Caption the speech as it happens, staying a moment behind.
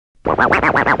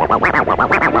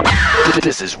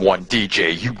This is one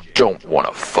DJ you don't want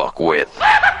to fuck with.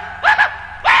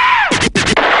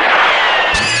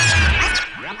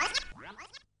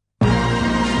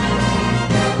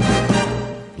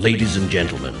 Ladies and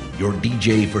gentlemen, your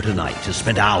DJ for tonight has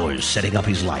spent hours setting up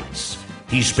his lights.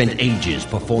 He's spent ages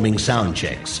performing sound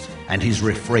checks, and he's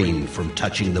refrained from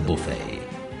touching the buffet.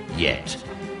 Yet,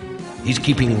 he's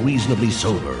keeping reasonably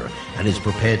sober and is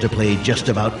prepared to play just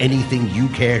about anything you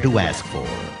care to ask for.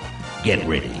 Get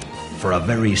ready for a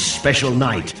very special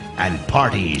night and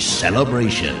party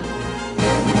celebration.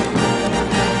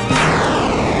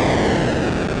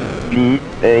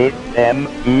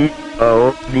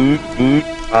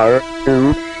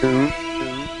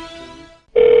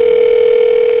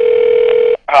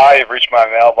 Hi, you've reached my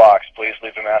mailbox. Please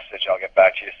leave a message. I'll get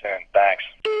back to you soon. Thanks.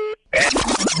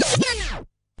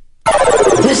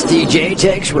 This DJ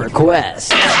takes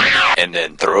requests and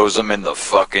then throws them in the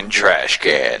fucking trash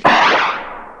can.